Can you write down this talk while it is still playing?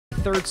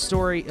third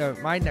story,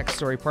 my next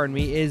story, pardon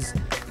me, is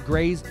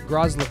Grâce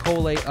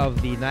Lokole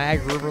of the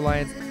Niagara River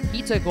Lions.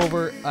 He took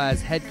over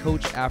as head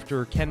coach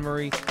after Ken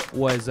Murray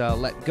was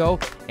let go,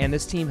 and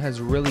this team has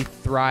really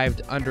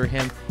thrived under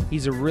him.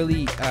 He's a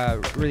really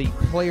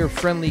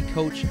player-friendly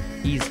coach.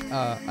 He's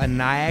a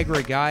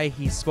Niagara guy.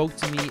 He spoke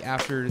to me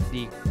after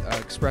the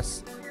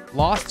Express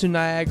lost to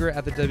Niagara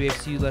at the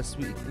WFCU last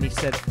week, and he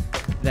said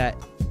that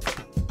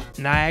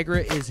Niagara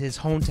is his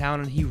hometown,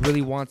 and he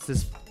really wants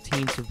this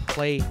team to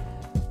play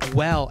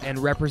well and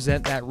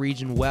represent that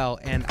region well.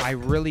 And I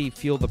really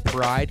feel the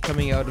pride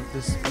coming out of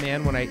this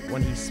man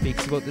when he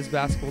speaks about this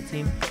basketball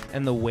team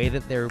and the way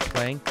that they're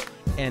playing.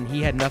 And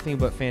he had nothing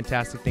but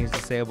fantastic things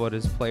to say about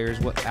his players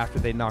after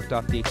they knocked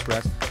off the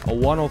Express. A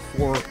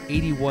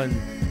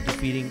 104-81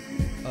 defeating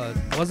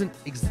wasn't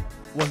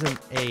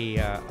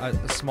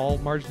a small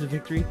margin of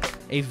victory,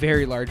 a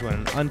very large one,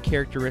 an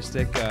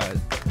uncharacteristic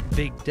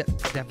big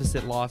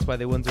deficit loss by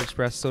the Windsor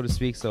Express, so to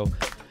speak. So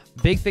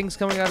big things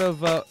coming out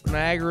of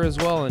Niagara as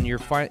well, and you're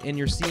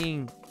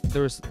seeing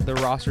the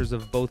rosters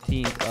of both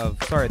teams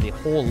the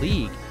whole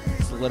league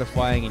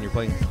solidifying, and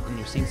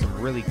you're seeing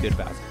some really good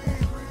basketball.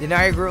 The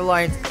Niagara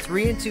Lions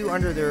 3-2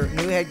 under their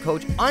new head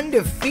coach,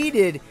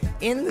 undefeated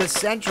in the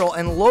Central,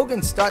 and Logan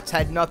Stutz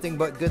had nothing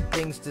but good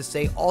things to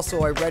say.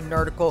 Also, I read an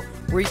article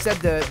where he said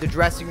the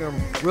dressing room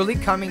really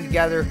coming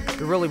together.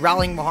 They're really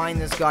rallying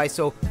behind this guy.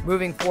 So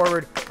moving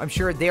forward, I'm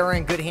sure they're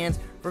in good hands.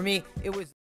 For me, it was